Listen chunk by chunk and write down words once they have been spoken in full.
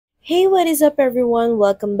Hey, what is up everyone?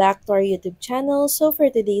 Welcome back to our YouTube channel. So for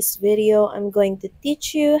today's video, I'm going to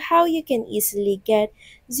teach you how you can easily get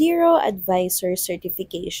Xero Advisor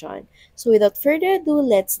Certification. So without further ado,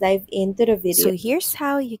 let's dive into the video. So here's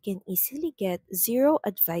how you can easily get Xero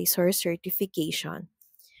Advisor Certification.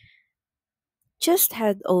 Just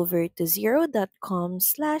head over to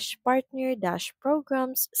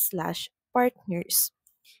xero.com/partner-programs/partners.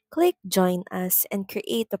 Click Join Us and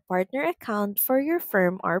create a partner account for your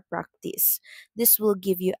firm or practice. This will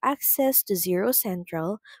give you access to Zero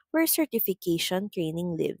Central, where certification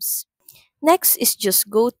training lives. Next is just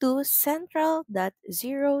go to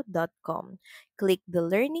central.xero.com. Click the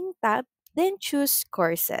Learning tab, then choose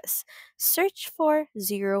Courses. Search for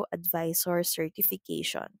Zero Advisor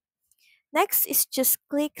Certification. Next is just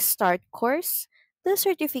click Start Course. The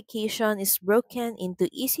certification is broken into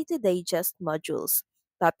easy to digest modules.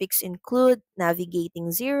 Topics include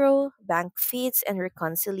navigating Zero, bank feeds and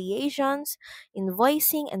reconciliations,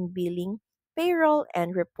 invoicing and billing, payroll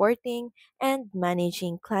and reporting, and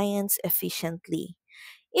managing clients efficiently.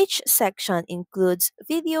 Each section includes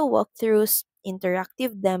video walkthroughs,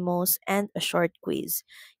 interactive demos, and a short quiz.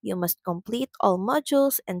 You must complete all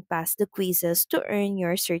modules and pass the quizzes to earn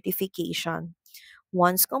your certification.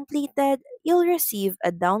 Once completed, you'll receive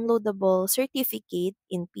a downloadable certificate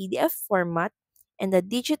in PDF format and a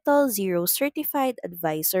digital Zero Certified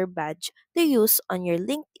Advisor badge to use on your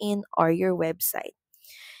LinkedIn or your website.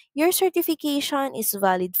 Your certification is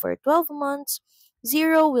valid for 12 months.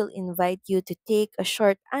 Zero will invite you to take a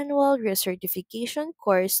short annual recertification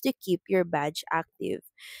course to keep your badge active.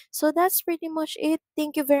 So that's pretty much it.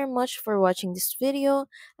 Thank you very much for watching this video.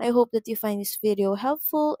 I hope that you find this video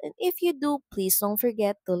helpful, and if you do, please don't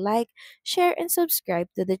forget to like, share, and subscribe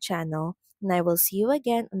to the channel. And I will see you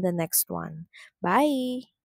again on the next one. Bye!